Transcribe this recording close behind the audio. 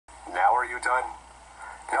are you done?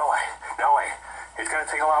 No way, no way. It's gonna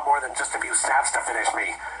take a lot more than just a few stabs to finish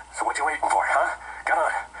me. So what you waiting for, huh?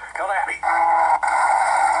 Come at me.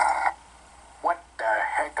 What the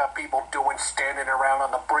heck are people doing standing around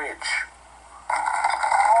on the bridge?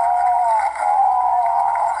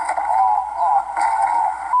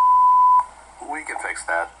 We can fix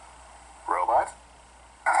that. Robot?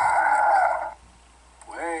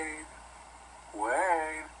 Wade.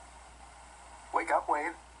 Wake up,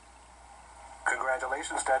 Wade.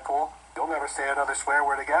 Congratulations, Deadpool. You'll never say another swear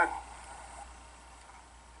word again.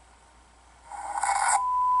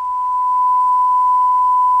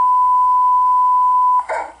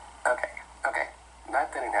 Okay.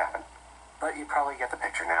 That didn't happen. But you probably get the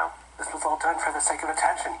picture now. This was all done for the sake of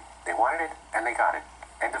attention. They wanted it, and they got it.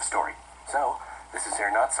 End of story. So, this is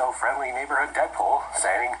your not-so-friendly neighborhood Deadpool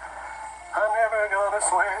saying, I'm never gonna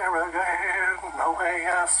swear again the way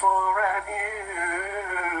I swore at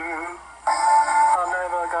you. I'm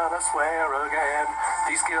never gonna swear again.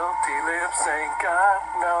 These guilty lips ain't got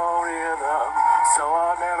no rhythm. So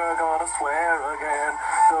I'm never gonna swear again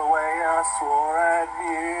the way I swore at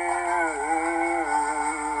you.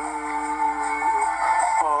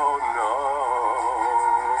 Oh no.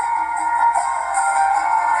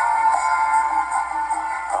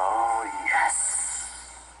 Oh yes.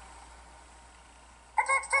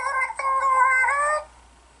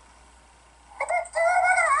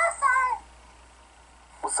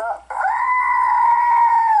 What's up?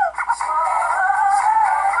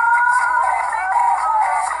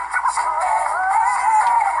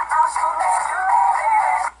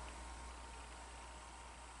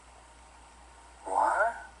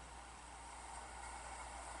 What?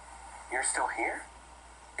 You're still here?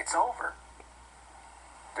 It's over.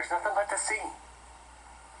 There's nothing left to see.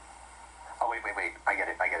 Oh, wait. I get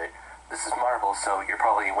it. This is Marvel, so you're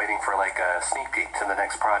probably waiting for like a sneak peek to the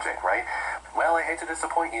next project, right? Well, I hate to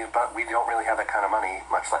disappoint you, but we don't really have that kind of money,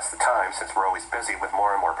 much less the time, since we're always busy with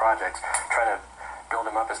more and more projects, trying to build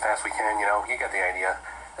them up as fast as we can, you get the idea.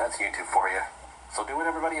 That's YouTube for you. So do what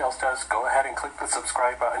everybody else does. Go ahead and click the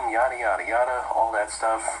subscribe button, yada, yada, yada, all that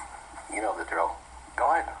stuff. You know the drill.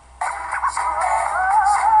 Go ahead.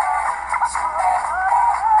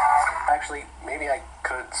 Actually, maybe I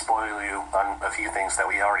could spoil you on a few things that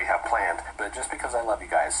we already have planned, but just because I love you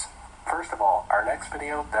guys. First of all, our next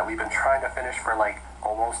video that we've been trying to finish for like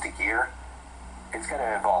almost a year, it's going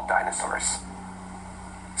to involve dinosaurs.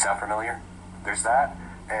 Sound familiar? There's that,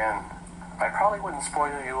 and I probably wouldn't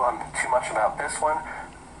spoil you too much about this one,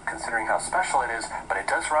 considering how special it is, but it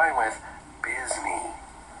does rhyme with Bisney.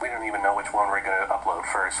 We don't even know which one we're going to upload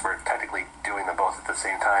first. We're technically doing them both at the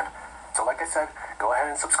same time. So like I said, go ahead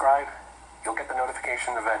and subscribe. You'll get the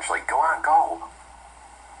notification eventually. Go on, go!